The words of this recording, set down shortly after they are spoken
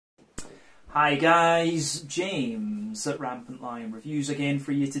Hi guys, James at Rampant Lion Reviews again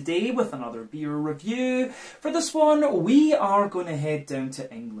for you today with another beer review. For this one, we are going to head down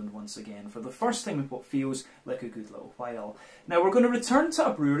to England once again for the first time in what feels like a good little while. Now we're going to return to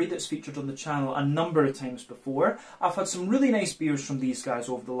a brewery that's featured on the channel a number of times before. I've had some really nice beers from these guys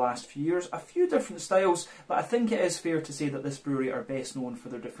over the last few years, a few different styles, but I think it is fair to say that this brewery are best known for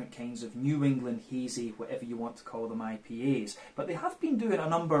their different kinds of New England hazy, whatever you want to call them, IPAs. But they have been doing a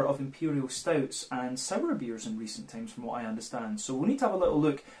number of imperial stouts and sour beers in recent times from what I understand, so we'll need to have a little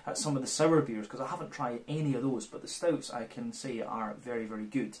look at some of the sour beers because I haven't tried any of those, but the stouts I can say are very, very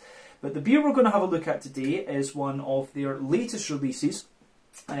good. But the beer we're going to have a look at today is one of their latest releases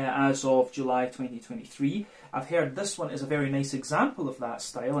as of July 2023. I've heard this one is a very nice example of that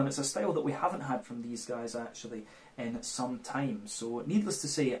style, and it's a style that we haven't had from these guys actually in some time, so needless to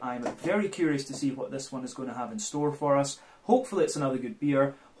say I'm very curious to see what this one is going to have in store for us. Hopefully it's another good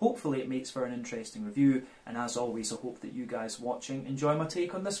beer. Hopefully it makes for an interesting review, and as always I hope that you guys watching enjoy my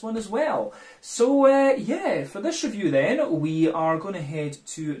take on this one as well. So yeah, for this review then, we are going to head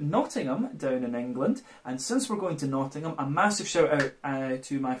to Nottingham down in England, and since we're going to Nottingham, a massive shout out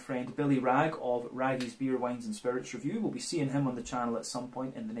to my friend Billy Ragg of Raggy's Beer, Wines and Spirits Review. We'll be seeing him on the channel at some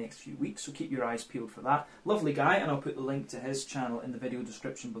point in the next few weeks, so keep your eyes peeled for that. Lovely guy, and I'll put the link to his channel in the video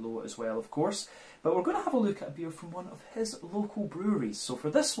description below as well, of course. But we're going to have a look at a beer from one of his local breweries. So for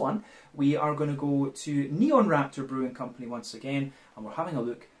this one, we are going to go to Raptor Brewing Company once again, and we're having a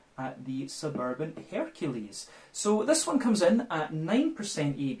look at the Suburban Hercules. So this one comes in at 9%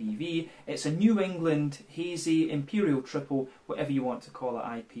 ABV. It's a New England hazy, imperial triple, whatever you want to call it,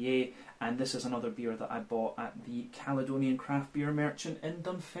 IPA. And this is another beer that I bought at the Caledonian Craft Beer Merchant in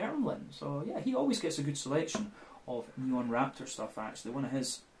Dunfermline. So yeah, he always gets a good selection of Neon Raptor stuff actually. One of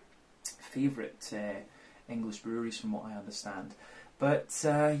his favourite English breweries from what I understand. But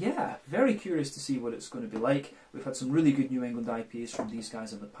yeah, very curious to see what it's going to be like. We've had some really good New England IPAs from these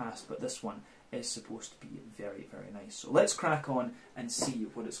guys in the past, but this one is supposed to be very, very nice. So let's crack on and see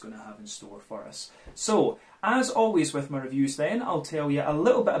what it's going to have in store for us. So, as always with my reviews then, I'll tell you a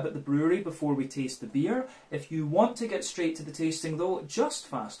little bit about the brewery before we taste the beer. If you want to get straight to the tasting though, just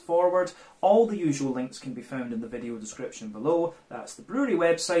fast forward. All the usual links can be found in the video description below. That's the brewery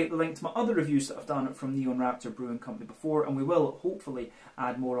website, the link to my other reviews that I've done from Neon Raptor Brewing Company before, and we will hopefully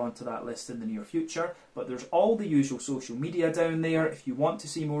add more onto that list in the near future. But there's all the usual social media down there. If you want to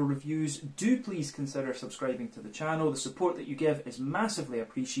see more reviews, do please consider subscribing to the channel. The support that you give is massively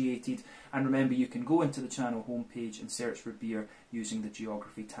appreciated, and remember you can go into the channel homepage and search for beer using the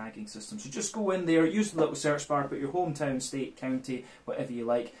geography tagging system. So just go in there, use the little search bar, put your hometown, state, county, whatever you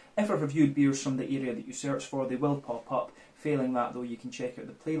like. If I've reviewed beers from the area that you search for, they will pop up. Failing that though, you can check out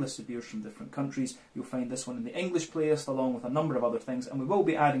the playlist of beers from different countries. You'll find this one in the English playlist along with a number of other things, and we will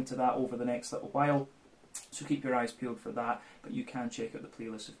be adding to that over the next little while. So keep your eyes peeled for that, but you can check out the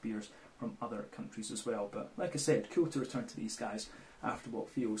playlist of beers from other countries as well. But like I said, cool to return to these guys after what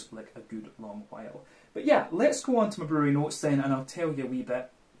feels like a good long while. But yeah, let's go on to my brewery notes then, and I'll tell you a wee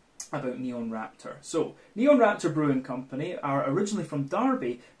bit about Neon Raptor. So, Neon Raptor Brewing Company are originally from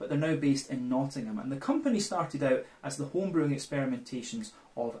Derby, but they're now based in Nottingham, and the company started out as the homebrewing experimentations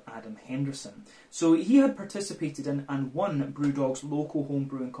of Adam Henderson. So he had participated in and won Brewdog's local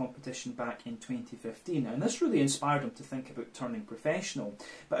homebrewing competition back in 2015, and this really inspired him to think about turning professional.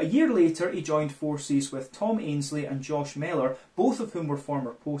 But a year later he joined forces with Tom Ainsley and Josh Mellor, both of whom were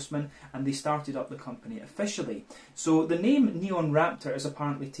former postmen, and they started up the company officially. So the name Neon Raptor is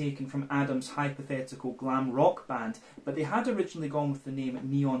apparently taken from Adam's hypothetical glam rock band, but they had originally gone with the name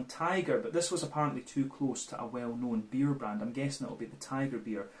Neon Tiger, but this was apparently too close to a well-known beer brand. I'm guessing it'll be the Tiger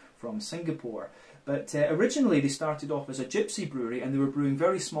beer from Singapore. But originally they started off as a gypsy brewery, and they were brewing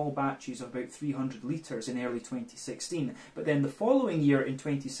very small batches of about 300 litres in early 2016. But then the following year, in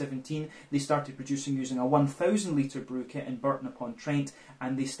 2017, they started producing using a 1,000 litre brew kit in Burton-upon-Trent,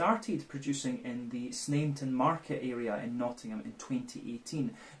 and they started producing in the Snainton Market area in Nottingham in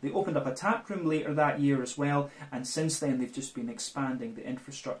 2018. They opened up a tap room later that year as well, and since then they've just been expanding the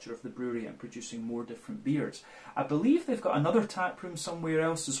infrastructure of the brewery and producing more different beers. I believe they've got another tap room somewhere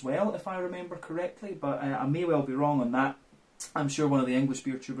else as well, if I remember correctly, but I may well be wrong on that. I'm sure one of the English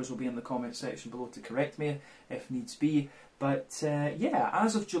beer tubers will be in the comment section below to correct me if needs be. But yeah,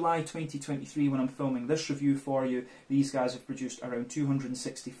 as of July 2023, when I'm filming this review for you, these guys have produced around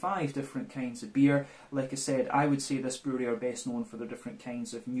 265 different kinds of beer. Like I said, I would say this brewery are best known for their different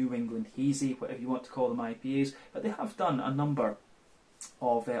kinds of New England hazy, whatever you want to call them, IPAs, but they have done a number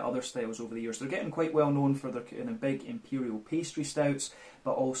of other styles over the years. They're getting quite well known for their big imperial pastry stouts,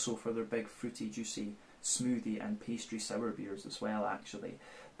 but also for their big fruity, juicy smoothie and pastry sour beers as well, actually.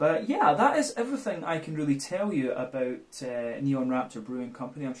 But yeah, that is everything I can really tell you about Neon Raptor Brewing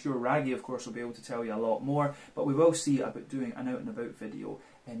Company. I'm sure Raggy, of course, will be able to tell you a lot more, but we will see about doing an out and about video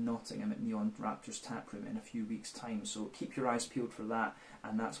in Nottingham at Neon Raptor's taproom in a few weeks' time. So keep your eyes peeled for that,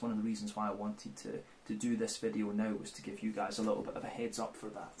 and that's one of the reasons why I wanted to do this video now, was to give you guys a little bit of a heads up for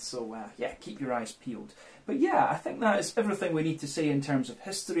that. So yeah, keep your eyes peeled. But yeah, I think that is everything we need to say in terms of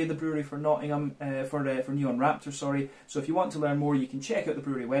history of the brewery for Nottingham, for Neon Raptor, sorry. So if you want to learn more, you can check out the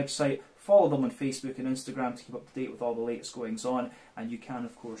brewery website, follow them on Facebook and Instagram to keep up to date with all the latest goings on, and you can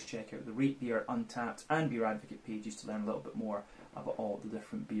of course check out the Rate Beer, Untappd and Beer Advocate pages to learn a little bit more about all the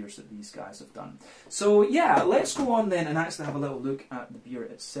different beers that these guys have done. So yeah, let's go on then and actually have a little look at the beer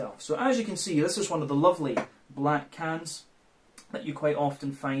itself. So as you can see, this is one of the lovely black cans that you quite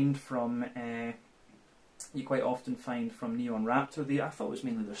often find from Neon Raptor. I thought it was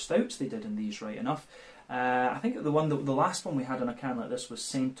mainly their stouts they did in these, right enough. I think the last one we had on a can like this was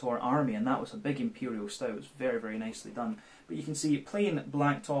Centaur Army, and that was a big imperial stout. It was very, very nicely done. But you can see plain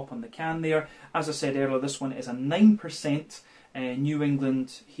black top on the can there. As I said earlier, this one is a 9%. New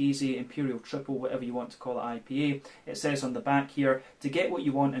England Hazy Imperial Triple, whatever you want to call it, IPA. It says on the back here, to get what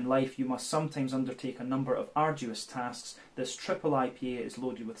you want in life, you must sometimes undertake a number of arduous tasks. This triple IPA is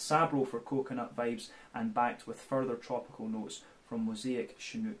loaded with Sabro for coconut vibes and backed with further tropical notes from Mosaic,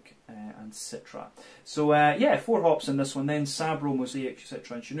 Chinook and Citra. So yeah, 4 hops in this one then, Sabro, Mosaic,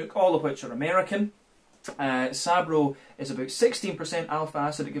 Citra and Chinook, all of which are American. Sabro is about 16% alpha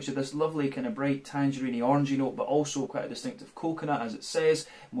acid. It gives you this lovely kind of bright tangerine orangey note, but also quite a distinctive coconut, as it says.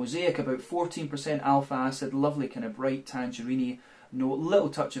 Mosaic about 14% alpha acid, lovely kind of bright tangerine note, little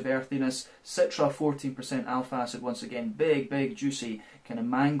touch of earthiness. Citra 14% alpha acid, once again big juicy kind of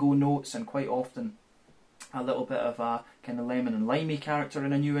mango notes, and quite often a little bit of a kind of lemon and limey character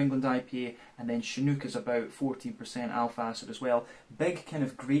in a New England IPA. And then Chinook is about 14% alpha acid as well, big kind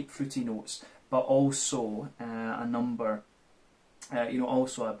of grapefruity notes, but also a number,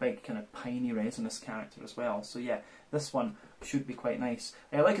 also a big kind of piney resinous character as well. So yeah, this one should be quite nice.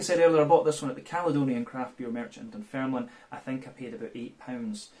 Like I said earlier, I bought this one at the Caledonian Craft Beer Merchant in Dunfermline. I think I paid about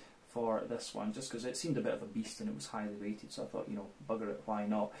 £8 for this one, just because it seemed a bit of a beast and it was highly rated, so I thought, bugger it, why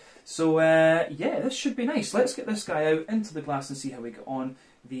not? So yeah, this should be nice. Let's get this guy out into the glass and see how we get on.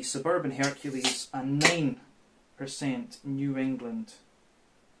 The Suburban Hercules, a 9% New England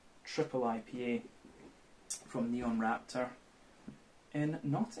triple IPA from Neon Raptor in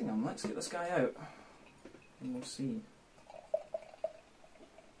Nottingham. Let's get this guy out and we'll see.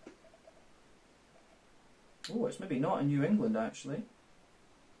 Oh, it's maybe not in New England actually.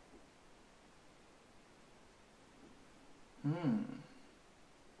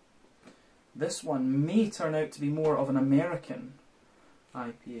 This one may turn out to be more of an American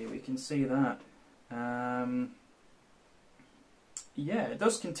IPA, we can say that. Yeah, it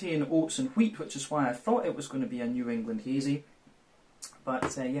does contain oats and wheat, which is why I thought it was going to be a New England Hazy.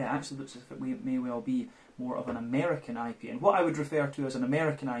 But yeah, it actually looks as if it may well be more of an American IPA. And what I would refer to as an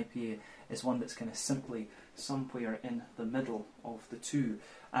American IPA is one that's kind of simply somewhere in the middle of the two.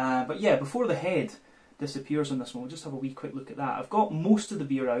 But yeah, before the head disappears on this one, we'll just have a wee quick look at that. I've got most of the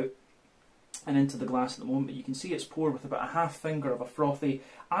beer out and into the glass at the moment, but you can see it's poured with about a half finger of a frothy,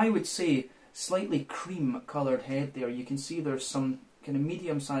 I would say slightly cream coloured head there. You can see there's some kind of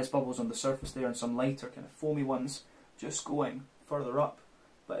medium sized bubbles on the surface there and some lighter kind of foamy ones just going further up,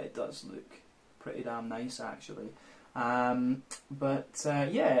 but it does look pretty damn nice actually.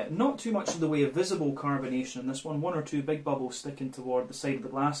 Yeah, not too much in the way of visible carbonation in this one. 1 or 2 big bubbles sticking toward the side of the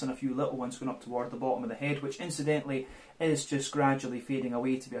glass and a few little ones going up toward the bottom of the head, which incidentally is just gradually fading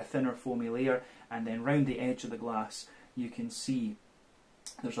away to be a thinner foamy layer. And then round the edge of the glass you can see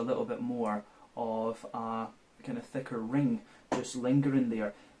there's a little bit more of a kind of thicker ring just lingering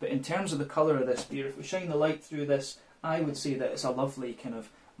there. But in terms of the colour of this beer, if we shine the light through this, I would say that it's a lovely kind of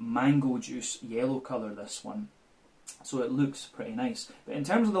mango juice yellow colour, this one. So it looks pretty nice. But in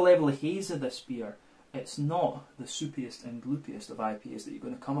terms of the level of haze of this beer, it's not the soupiest and gloopiest of IPAs that you're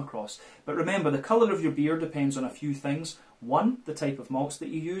going to come across. But remember, the colour of your beer depends on a few things. 1, the type of malts that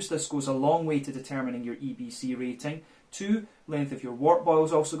you use. This goes a long way to determining your EBC rating. 2, length of your wort boil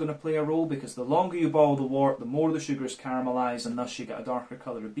is also going to play a role, because the longer you boil the wort, the more the sugars caramelise, and thus you get a darker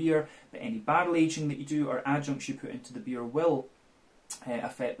colour of beer. But any barrel aging that you do or adjuncts you put into the beer will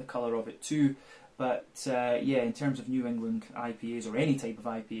affect the colour of it too. But yeah, in terms of New England IPAs, or any type of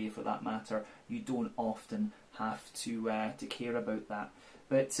IPA for that matter, you don't often have to care about that.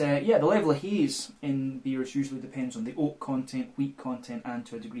 But yeah, the level of haze in beers usually depends on the oat content, wheat content, and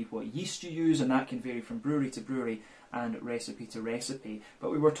to a degree what yeast you use, and that can vary from brewery to brewery and recipe to recipe.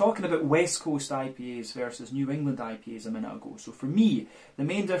 But we were talking about West Coast IPAs versus New England IPAs a minute ago. So for me, the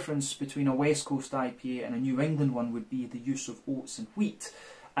main difference between a West Coast IPA and a New England one would be the use of oats and wheat.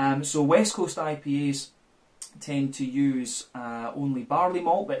 So West Coast IPAs tend to use only barley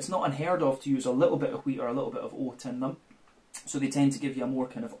malt, but it's not unheard of to use a little bit of wheat or a little bit of oat in them. So they tend to give you a more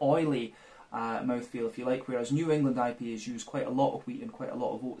kind of oily mouthfeel, if you like, whereas New England IPAs use quite a lot of wheat and quite a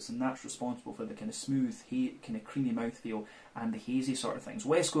lot of oats, and that's responsible for the kind of smooth, kind of creamy mouthfeel and the hazy sort of things.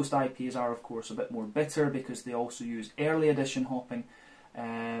 West Coast IPAs are, of course, a bit more bitter because they also use early edition hopping,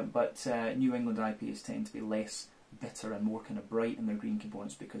 but New England IPAs tend to be less bitter and more kind of bright in their green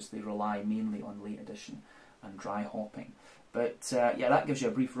components because they rely mainly on late edition and dry hopping. But yeah, that gives you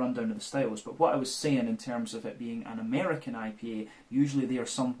a brief rundown of the styles. But what I was saying in terms of it being an American IPA, usually they are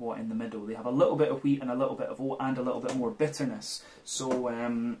somewhat in the middle. They have a little bit of wheat and a little bit of oat and a little bit more bitterness. So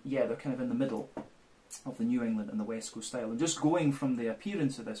yeah, they're kind of in the middle of the New England and the West Coast style. And just going from the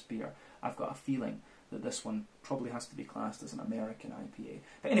appearance of this beer, I've got a feeling that this one probably has to be classed as an American IPA.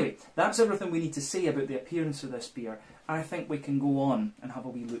 But anyway, that's everything we need to say about the appearance of this beer. I think we can go on and have a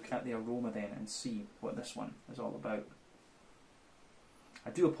wee look at the aroma then and see what this one is all about. I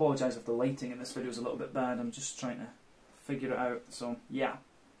do apologise if the lighting in this video is a little bit bad. I'm just trying to figure it out. So yeah,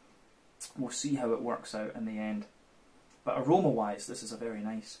 we'll see how it works out in the end. But aroma-wise, this is a very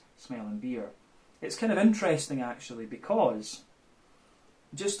nice smelling beer. It's kind of interesting actually because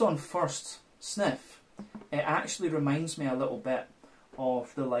just on first sniff, it actually reminds me a little bit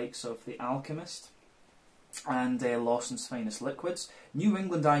of the likes of The Alchemist and Lawson's Finest Liquids. New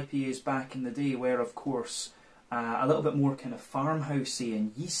England IPAs back in the day were, of course, a little bit more kind of farmhousey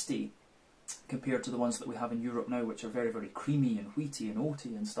and yeasty compared to the ones that we have in Europe now, which are very, very creamy and wheaty and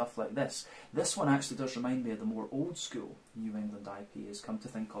oaty and stuff like this. This one actually does remind me of the more old school New England IPAs, come to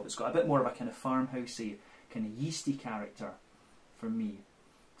think of. It's got a bit more of a kind of farmhousey, kind of yeasty character for me.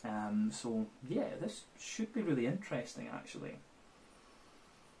 So yeah, this should be really interesting actually.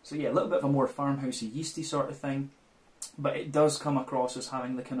 So yeah, a little bit of a more farmhousey, yeasty sort of thing, but it does come across as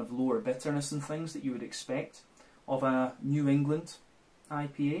having the kind of lower bitterness and things that you would expect of a New England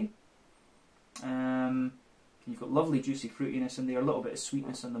IPA. You've got lovely juicy fruitiness in there, a little bit of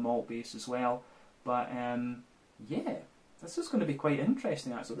sweetness in the malt base as well. But yeah, this is going to be quite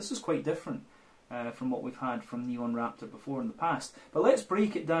interesting actually. This is quite different from what we've had from Neon Raptor before in the past. But let's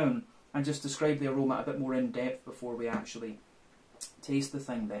break it down and just describe the aroma a bit more in depth before we actually taste the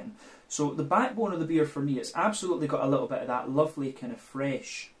thing then. So the backbone of the beer for me, it's absolutely got a little bit of that lovely kind of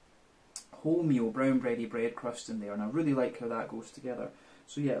fresh wholemeal brown bready bread crust in there, and I really like how that goes together.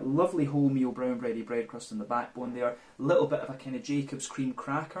 So yeah, lovely wholemeal brown bready bread crust in the backbone there, a little bit of a kind of Jacob's cream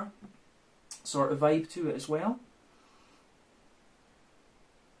cracker sort of vibe to it as well.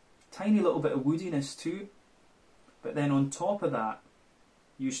 Tiny little bit of woodiness too, but then on top of that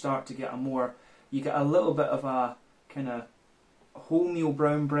you start to get you get a little bit of a kind of wholemeal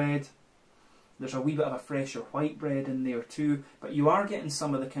brown bread. There's a wee bit of a fresher white bread in there too, but you are getting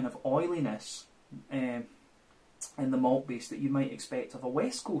some of the kind of oiliness in the malt base that you might expect of a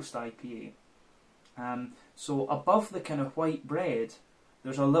West Coast IPA. So above the kind of white bread,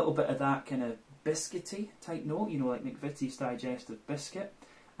 there's a little bit of that kind of biscuity type note, you know, like McVitie's digestive biscuit.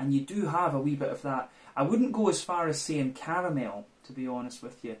 And you do have a wee bit of that. I wouldn't go as far as saying caramel, to be honest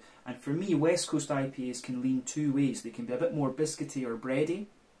with you. And for me, West Coast IPAs can lean two ways. They can be a bit more biscuity or bready,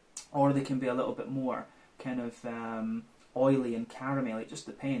 or they can be a little bit more kind of oily and caramel. It just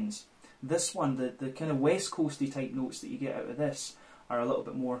depends. This one, the kind of West Coasty type notes that you get out of this are a little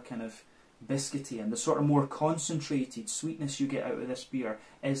bit more kind of biscuity, and the sort of more concentrated sweetness you get out of this beer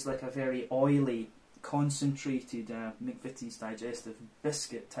is like a very oily, concentrated McVitie's digestive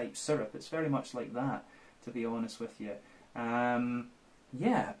biscuit type syrup. It's very much like that, to be honest with you.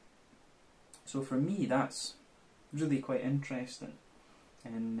 Yeah, so for me that's really quite interesting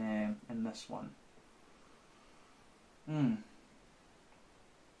in this one.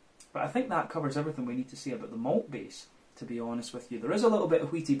 But I think that covers everything we need to say about the malt base, to be honest with you. There is a little bit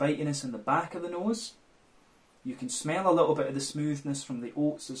of wheaty bitiness in the back of the nose. You can smell a little bit of the smoothness from the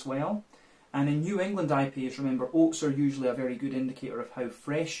oats as well. And in New England IPAs, remember, oats are usually a very good indicator of how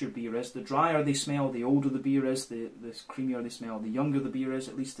fresh your beer is. The drier they smell, the older the beer is, the creamier they smell, the younger the beer is,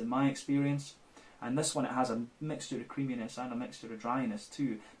 at least in my experience. And this one, it has a mixture of creaminess and a mixture of dryness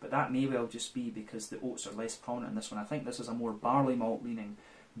too, but that may well just be because the oats are less prominent in this one. I think this is a more barley malt leaning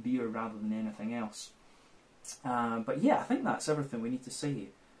beer rather than anything else. But yeah, I think that's everything we need to say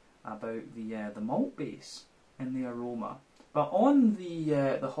about the malt base and the aroma. But on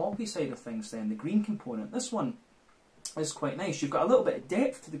the hoppy side of things then, the green component, this one is quite nice. You've got a little bit of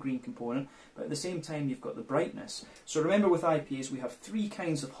depth to the green component, but at the same time you've got the brightness. So remember, with IPAs we have three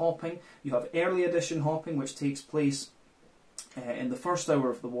kinds of hopping. You have early edition hopping, which takes place in the first hour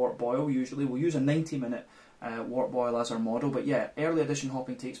of the wort boil. Usually we'll use a 90-minute wort boil as our model, but yeah, early edition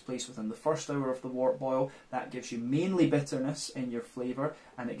hopping takes place within the first hour of the wort boil. That gives you mainly bitterness in your flavour,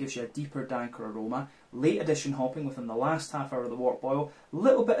 and it gives you a deeper, danker aroma. Late edition hopping within the last half hour of the wort boil,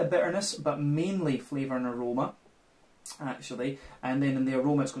 little bit of bitterness, but mainly flavour and aroma, actually. And then in the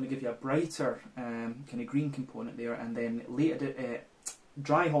aroma it's going to give you a brighter kind of green component there. And then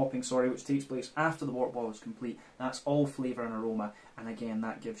dry hopping, which takes place after the wort boil is complete, that's all flavour and aroma, and again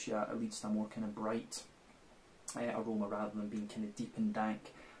that gives you it leads to a more kind of bright aroma rather than being kind of deep and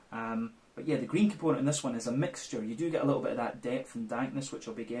dank. But yeah, the green component in this one is a mixture. You do get a little bit of that depth and dankness, which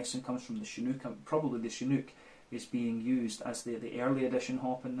I'll be guessing comes from the Chinook. Probably the Chinook is being used as the early edition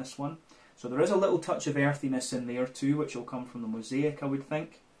hop in this one. So there is a little touch of earthiness in there too, which will come from the Mosaic, I would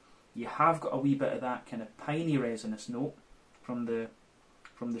think. You have got a wee bit of that kind of piney resinous note from the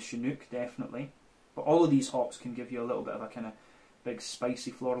Chinook, definitely. But all of these hops can give you a little bit of a kind of big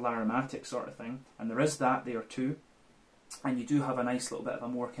spicy floral aromatic sort of thing, and there is that there too. And you do have a nice little bit of a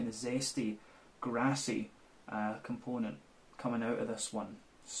more kind of zesty, grassy component coming out of this one.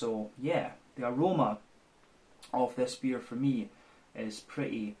 So yeah, the aroma of this beer for me is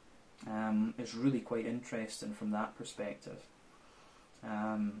is really quite interesting from that perspective.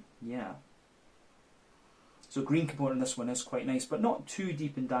 Yeah. So green component in this one is quite nice, but not too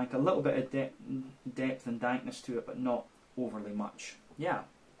deep and dank. A little bit of depth and dankness to it, but not overly much. Yeah.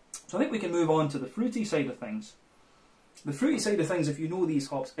 So I think we can move on to the fruity side of things. The fruity side of things, if you know these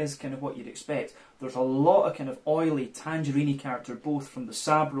hops, is kind of what you'd expect. There's a lot of kind of oily, tangerine-y character, both from the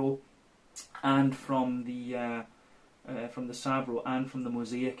Sabro and from the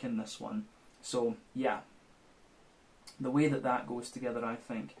Mosaic in this one. So yeah, the way that goes together, I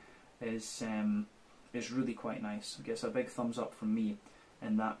think, is really quite nice. I guess a big thumbs up from me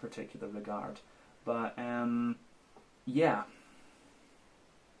in that particular regard. But yeah,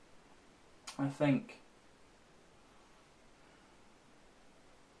 I think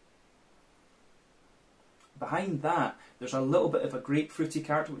behind that there's a little bit of a grapefruity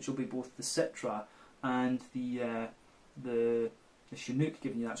character, which will be both the Citra and the Chinook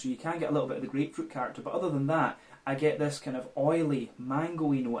giving you that. So you can get a little bit of the grapefruit character, but other than that, I get this kind of oily,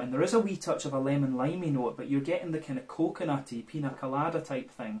 mango-y note, and there is a wee touch of a lemon-limey note, but you're getting the kind of coconutty, pina colada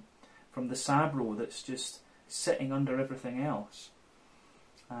type thing from the Sabro that's just sitting under everything else.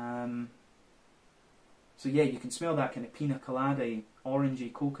 So yeah, you can smell that kind of pina colada,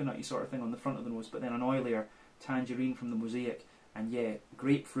 orangey, coconutty sort of thing on the front of the nose, but then an oilier tangerine from the Mosaic, and yeah,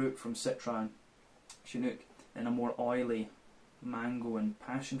 grapefruit from Citra and Chinook, and a more oily mango and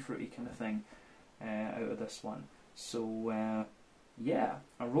passion fruity kind of thing out of this one. So yeah,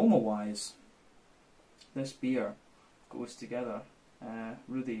 aroma wise, this beer goes together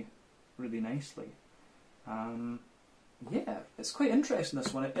really, really nicely. Yeah, it's quite interesting,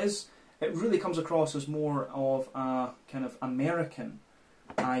 this one. It really comes across as more of a kind of American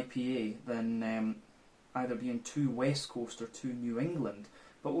IPA than either being too West Coast or too New England.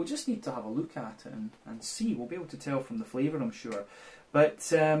 But we'll just need to have a look at it and see. We'll be able to tell from the flavour, I'm sure.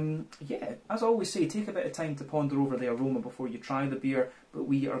 But yeah, as I always say, take a bit of time to ponder over the aroma before you try the beer. But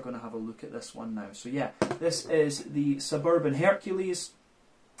we are going to have a look at this one now. So yeah, this is the Suburban Hercules,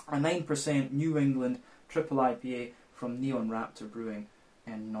 a 9% New England triple IPA from Raptor Brewing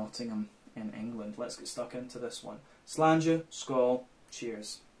in Nottingham in England. Let's get stuck into this one. Slàinte, skål,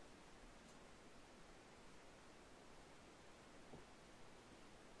 cheers.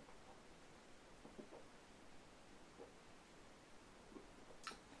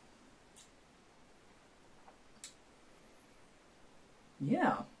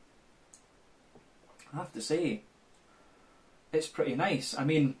 Yeah, I have to say, it's pretty nice. I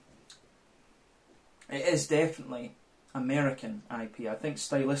mean, it is definitely American IPA. I think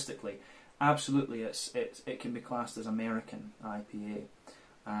stylistically, absolutely, it can be classed as American IPA.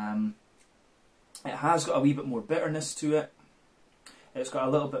 It has got a wee bit more bitterness to it. It's got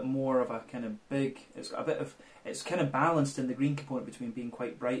a little bit more of a kind of it's kind of balanced in the green component between being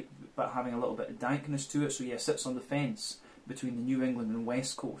quite bright but having a little bit of dankness to it. So yeah, it sits on the fence between the New England and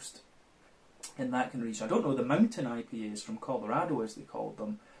West Coast in that kind of region. I don't know the mountain IPAs from Colorado, as they called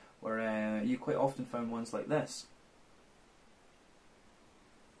them, where you quite often found ones like this.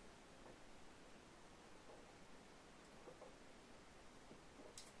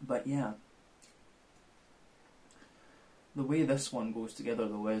 But yeah, the way this one goes together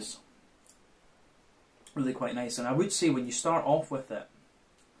though is really quite nice. And I would say when you start off with it,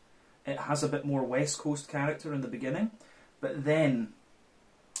 it has a bit more West Coast character in the beginning, but then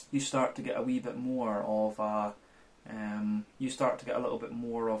you start to get a wee bit more of a, you start to get a little bit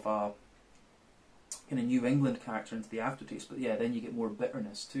more of a kind of New England character into the aftertaste. But yeah, then you get more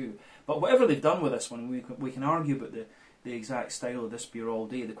bitterness too. But whatever they've done with this one, we can argue about the exact style of this beer all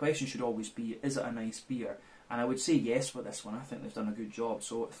day. The question should always be, is it a nice beer? And I would say yes with this one. I think they've done a good job.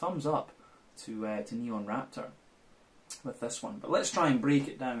 So thumbs up to Neon Raptor with this one. But let's try and break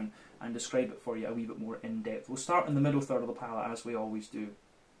it down and describe it for you a wee bit more in depth. We'll start in the middle third of the palate as we always do.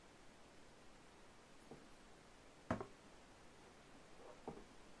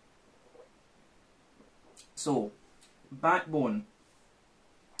 So, backbone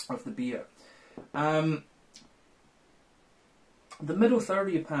of the beer. The middle third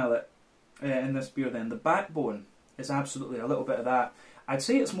of your palate in this beer then, the backbone is absolutely a little bit of that. I'd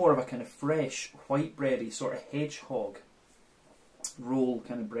say it's more of a kind of fresh, white bready, sort of hedgehog roll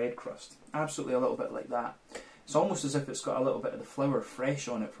kind of bread crust. Absolutely a little bit like that. It's almost as if it's got a little bit of the flour fresh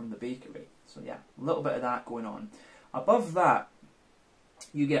on it from the bakery. So yeah, a little bit of that going on. Above that,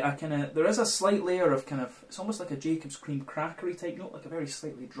 you get a kind of, there is a slight layer of kind of, it's almost like a Jacob's cream crackery type note, like a very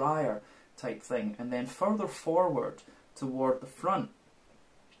slightly drier type thing. And then further forward toward the front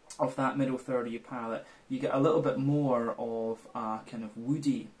of that middle third of your palate, you get a little bit more of a kind of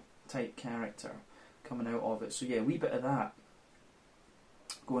woody type character coming out of it. So yeah, a wee bit of that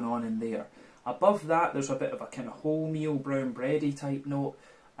going on in there. Above that, there's a bit of a kind of wholemeal brown bready type note.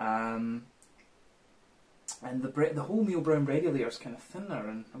 And the wholemeal brown bready layer is kind of thinner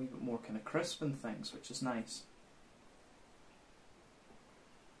and a wee bit more kind of crisp and things, which is nice.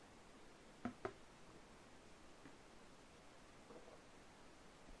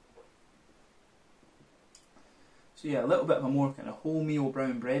 So yeah, a little bit of a more kind of wholemeal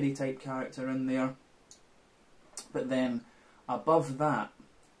brown bready type character in there. But then above that,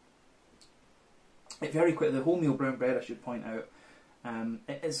 very quickly, the wholemeal brown bread, I should point out,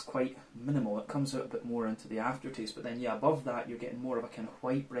 it is quite minimal. It comes out a bit more into the aftertaste, but then yeah, above that you're getting more of a kind of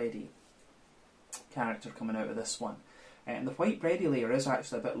white bready character coming out of this one. And the white bready layer is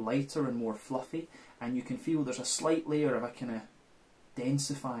actually a bit lighter and more fluffy, and you can feel there's a slight layer of a kind of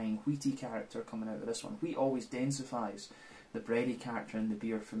densifying wheaty character coming out of this one. Wheat always densifies the bready character in the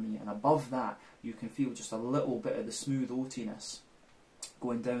beer for me, and above that you can feel just a little bit of the smooth oatiness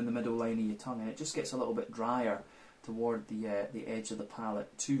going down the middle line of your tongue, and it just gets a little bit drier toward the edge of the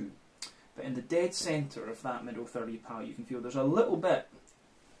palate too. But in the dead centre of that middle third of your palate, you can feel there's a little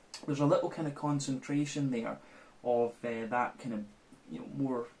kind of concentration there of that kind of, you know,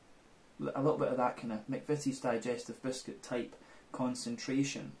 more, a little bit of that kind of McVitie's digestive biscuit type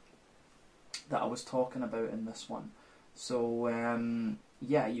concentration that I was talking about in this one. So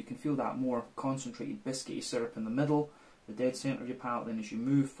yeah, you can feel that more concentrated biscuity syrup in the middle, the dead centre of your palate. Then as you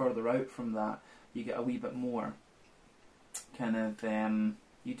move further out from that, you get a wee bit more kind of,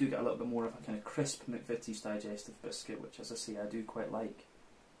 you do get a little bit more of a kind of crisp McVitie's digestive biscuit, which, as I say, I do quite like.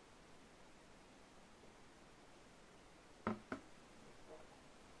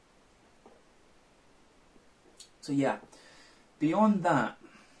 So yeah, beyond that,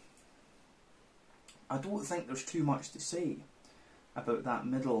 I don't think there's too much to say about that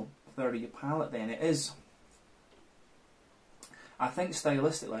middle third of your palate then. It is, I think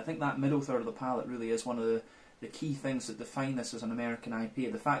stylistically, I think that middle third of the palate really is one of the key things that define this as an American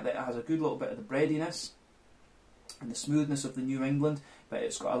IPA. The fact that it has a good little bit of the breadiness and the smoothness of the New England, but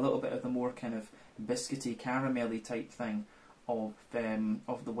it's got a little bit of the more kind of biscuity, caramelly type thing of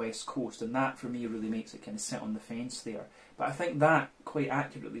the West Coast, and that for me really makes it kind of sit on the fence there. But I think that quite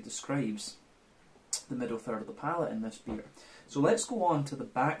accurately describes the middle third of the palate in this beer. So let's go on to the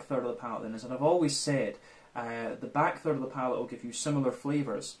back third of the palate then. As I've always said, the back third of the palate will give you similar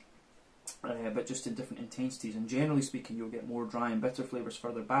flavours, but just in different intensities, and generally speaking you'll get more dry and bitter flavours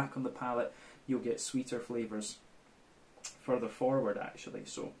further back on the palate, you'll get sweeter flavours further forward actually.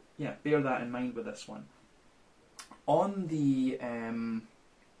 So yeah, bear that in mind with this one. On the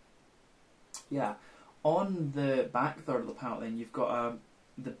on the back third of the palate then, you've got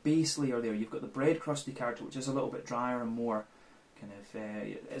the base layer there, you've got the bread crusty character, which is a little bit drier and more kind of,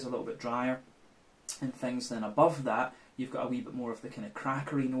 is a little bit drier and things. Then above that you've got a wee bit more of the kind of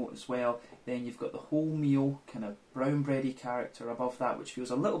crackery note as well. Then you've got the wholemeal kind of brown bready character above that, which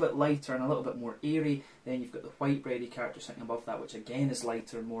feels a little bit lighter and a little bit more airy. Then you've got the white bready character sitting above that, which again is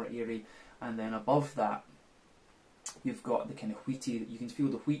lighter and more airy. And then above that you've got the kind of wheaty, you can feel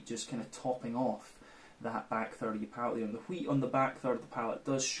the wheat just kind of topping off that back third of your palate there. And the wheat on the back third of the palate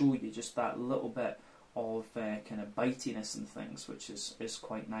does show you just that little bit of kind of bitiness and things, which is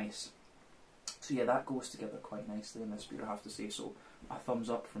quite nice. So yeah, that goes together quite nicely in this beer, I have to say, so a thumbs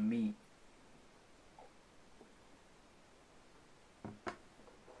up from me.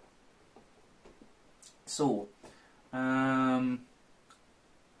 So,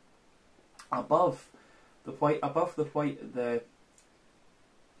 above the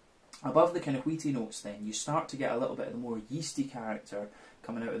kind of wheaty notes, then you start to get a little bit of the more yeasty character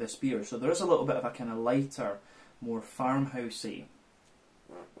coming out of this beer. So there is a little bit of a kind of lighter, more farmhousey,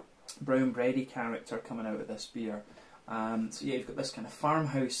 brown bready character coming out of this beer. So yeah, you've got this kind of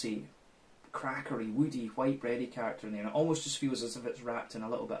farmhousey, crackery, woody, white bready character in there, and it almost just feels as if it's wrapped in a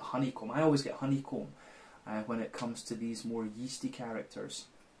little bit of honeycomb. I always get honeycomb when it comes to these more yeasty characters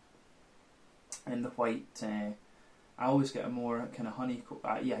in the white. I always get a more kind of honeycomb.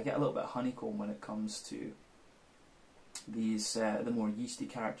 Yeah, I get a little bit of honeycomb when it comes to these the more yeasty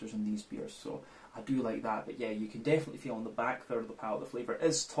characters in these beers. So I do like that. But yeah, you can definitely feel on the back third of the palate the flavour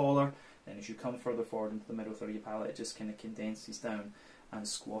is taller. Then as you come further forward into the middle third of your palate, it just kind of condenses down and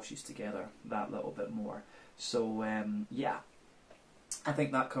squashes together that little bit more. So yeah, I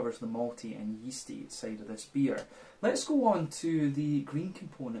think that covers the malty and yeasty side of this beer. Let's go on to the green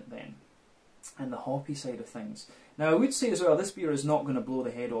component then, and the hoppy side of things. Now I would say as well, this beer is not going to blow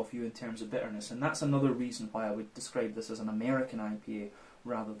the head off you in terms of bitterness, and that's another reason why I would describe this as an American IPA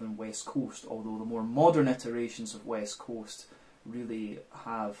rather than West Coast, although the more modern iterations of West Coast really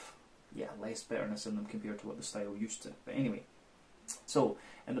have less bitterness in them compared to what the style used to. But anyway, so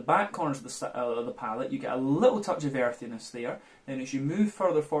in the back corners of the palate you get a little touch of earthiness there. Then as you move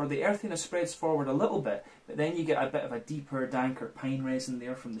further forward, the earthiness spreads forward a little bit, but then you get a bit of a deeper, danker pine resin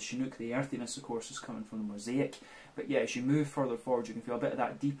there from the Chinook. The earthiness of course is coming from the Mosaic, but yeah, as you move further forward you can feel a bit of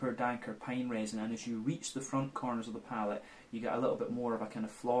that deeper, danker pine resin, and as you reach the front corners of the palate you get a little bit more of a kind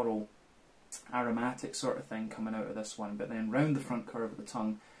of floral, aromatic sort of thing coming out of this one. But then round the front curve of the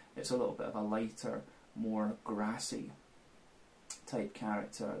tongue it's a little bit of a lighter, more grassy type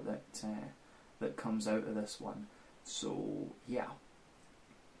character that comes out of this one. So yeah,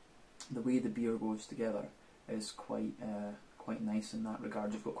 the way the beer goes together is quite nice in that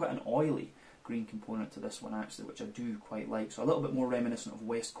regard. You've got quite an oily green component to this one actually, which I do quite like. So a little bit more reminiscent of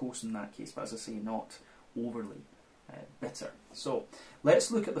West Coast in that case, but as I say, not overly bitter. So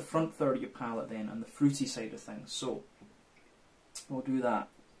let's look at the front third of your palate then and the fruity side of things. So we'll do that.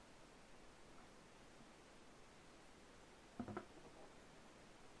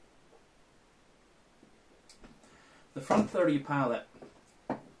 The front third of your palate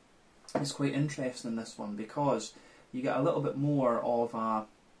is quite interesting in this one because you get a little bit more of a...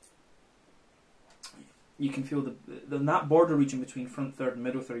 You can feel in that border region between front third and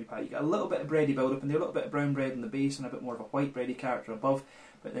middle third of your palate, you get a little bit of bready build up and there, a little bit of brown bread in the base and a bit more of a white bready character above.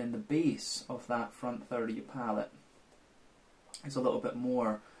 But then the base of that front third of your palate is a little bit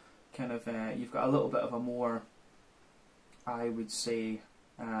more kind of... you've got a little bit of a more, I would say...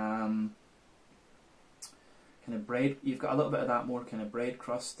 kind of bread, you've got a little bit of that more kind of bread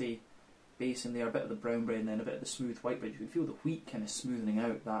crusty base in there, a bit of the brown bread and then a bit of the smooth white bread. You can feel the wheat kind of smoothing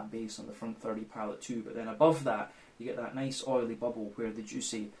out that base on the front third of your palate too, but then above that you get that nice oily bubble where the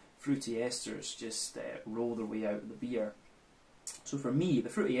juicy fruity esters just roll their way out of the beer. So for me, the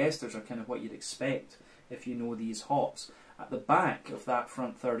fruity esters are kind of what you'd expect if you know these hops. At the back of that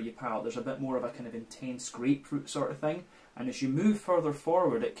front third of your palate there's a bit more of a kind of intense grapefruit sort of thing, and as you move further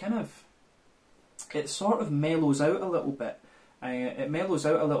forward it sort of mellows out a little bit. It mellows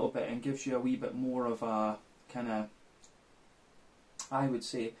out a little bit and gives you a wee bit more of a kind of, I would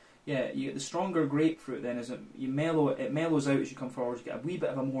say, yeah, you get the stronger grapefruit then as it mellows out as you come forward. You get a wee bit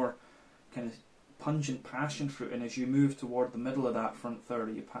of a more kind of pungent passion fruit, and as you move toward the middle of that front third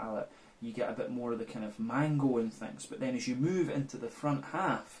of your palate you get a bit more of the kind of mango and things. But then as you move into the front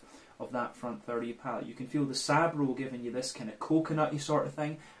half of that front third of your palate, you can feel the Sabro giving you this kind of coconutty sort of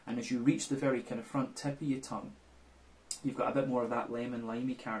thing, and as you reach the very kind of front tip of your tongue you've got a bit more of that lemon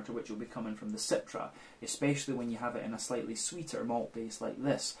limey character which will be coming from the Citra, especially when you have it in a slightly sweeter malt base like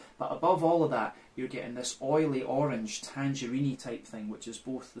this. But above all of that you're getting this oily orange tangerine type thing, which is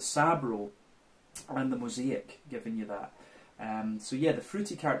both the Sabro and the Mosaic giving you that. So yeah, the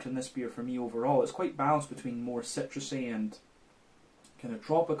fruity character in this beer for me overall, it's quite balanced between more citrusy and kind of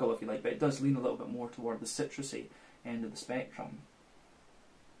tropical if you like, but it does lean a little bit more toward the citrusy end of the spectrum.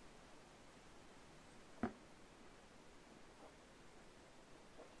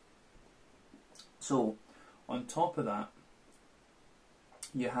 So on top of that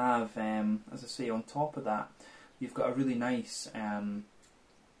you have, as I say, on top of that you've got a really nice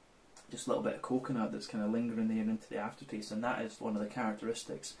just a little bit of coconut that's kind of lingering there into the aftertaste, and that is one of the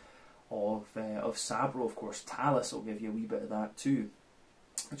characteristics of Sabro. Of course, Talus will give you a wee bit of that too,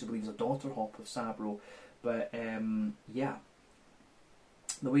 which I believe is a daughter hop of Sabro. But yeah,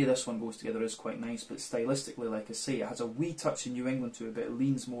 the way this one goes together is quite nice, but stylistically, like I say, it has a wee touch of New England to it, but it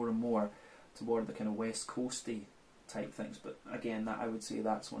leans more and more toward the kind of West Coasty type things. But again, that I would say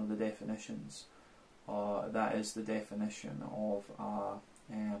that's one of the definitions. That is the definition of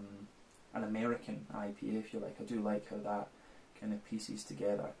an American IPA, if you like. I do like how that kind of pieces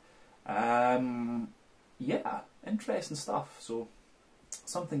together. Yeah, interesting stuff. So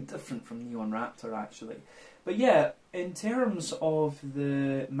something different from Neon Raptor, actually. But yeah, in terms of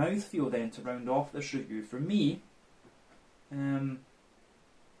the mouthfeel then, to round off this review, for me,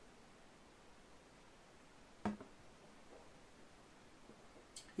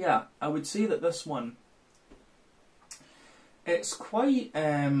 yeah, I would say that this one, it's quite,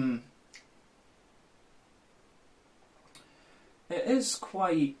 it is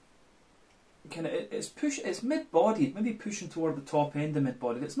quite, kind of, it's mid-bodied, maybe pushing toward the top end of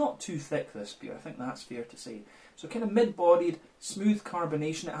mid-bodied. It's not too thick, this beer, I think that's fair to say. So kind of mid-bodied, smooth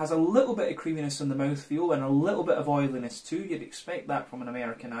carbonation. It has a little bit of creaminess in the mouthfeel and a little bit of oiliness too. You'd expect that from an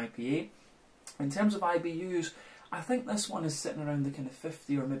American IPA. In terms of IBUs, I think this one is sitting around the kind of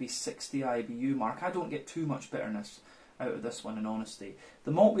 50 or maybe 60 IBU mark. I don't get too much bitterness out of this one, in honesty.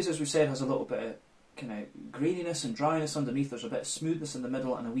 The malt base, as we said, has a little bit of kind of graininess and dryness underneath. There's a bit of smoothness in the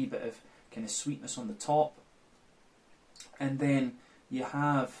middle and a wee bit of kind of sweetness on the top. And then you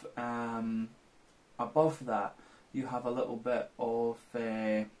have, above that, you have a little bit of,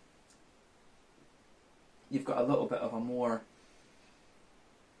 you've got a little bit of a more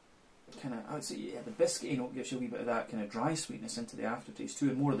kind of, I would say, yeah, the biscuity note gives you a wee bit of that kind of dry sweetness into the aftertaste too,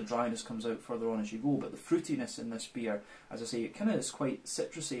 and more of the dryness comes out further on as you go. But the fruitiness in this beer, as I say, it kind of is quite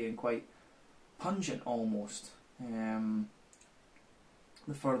citrusy and quite pungent almost, the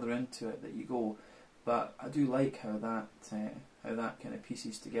further into it that you go. But I do like how that kind of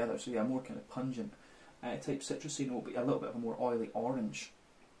pieces together. So yeah, more kind of pungent type citrusy note, but a little bit of a more oily orange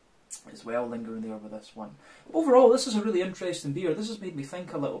as well lingering there with this one. Overall, this is a really interesting beer. This has made me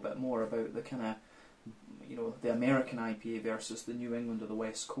think a little bit more about the kind of, you know, the American IPA versus the New England or the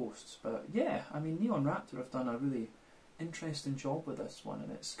West Coast. But yeah, I mean, Neon Raptor have done a really interesting job with this one,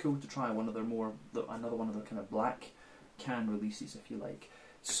 and it's cool to try one of their another one of their kind of black can releases, if you like.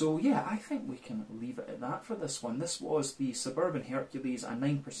 So yeah, I think we can leave it at that for this one. This was the Suburban Hercules, a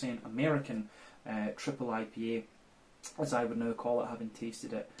 9% American triple IPA, as I would now call it, having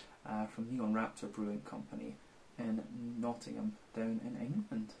tasted it from Neon Raptor Brewing Company in Nottingham down in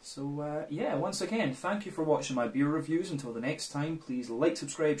England. So yeah, once again, thank you for watching my beer reviews. Until the next time, please like,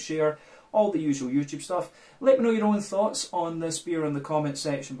 subscribe, share, all the usual YouTube stuff. Let me know your own thoughts on this beer in the comment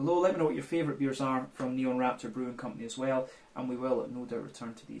section below. Let me know what your favourite beers are from Neon Raptor Brewing Company as well, and we will no doubt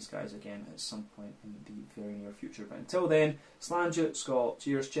return to these guys again at some point in the very near future. But until then, Slàinte, Scott,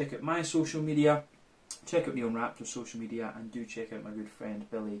 cheers. Check out my social media, check out Neon Raptor's social media, and do check out my good friend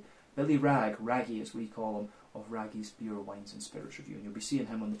Billy Raggy as we call him, of Raggy's Beer, Wines and Spirits Review, and you'll be seeing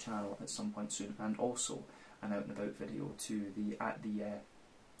him on the channel at some point soon, and also an out and about video to at the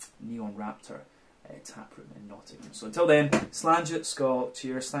Neon Raptor taproom in Nottingham. So until then, Slàinte, Scott,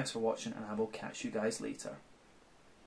 cheers, thanks for watching, and I will catch you guys later.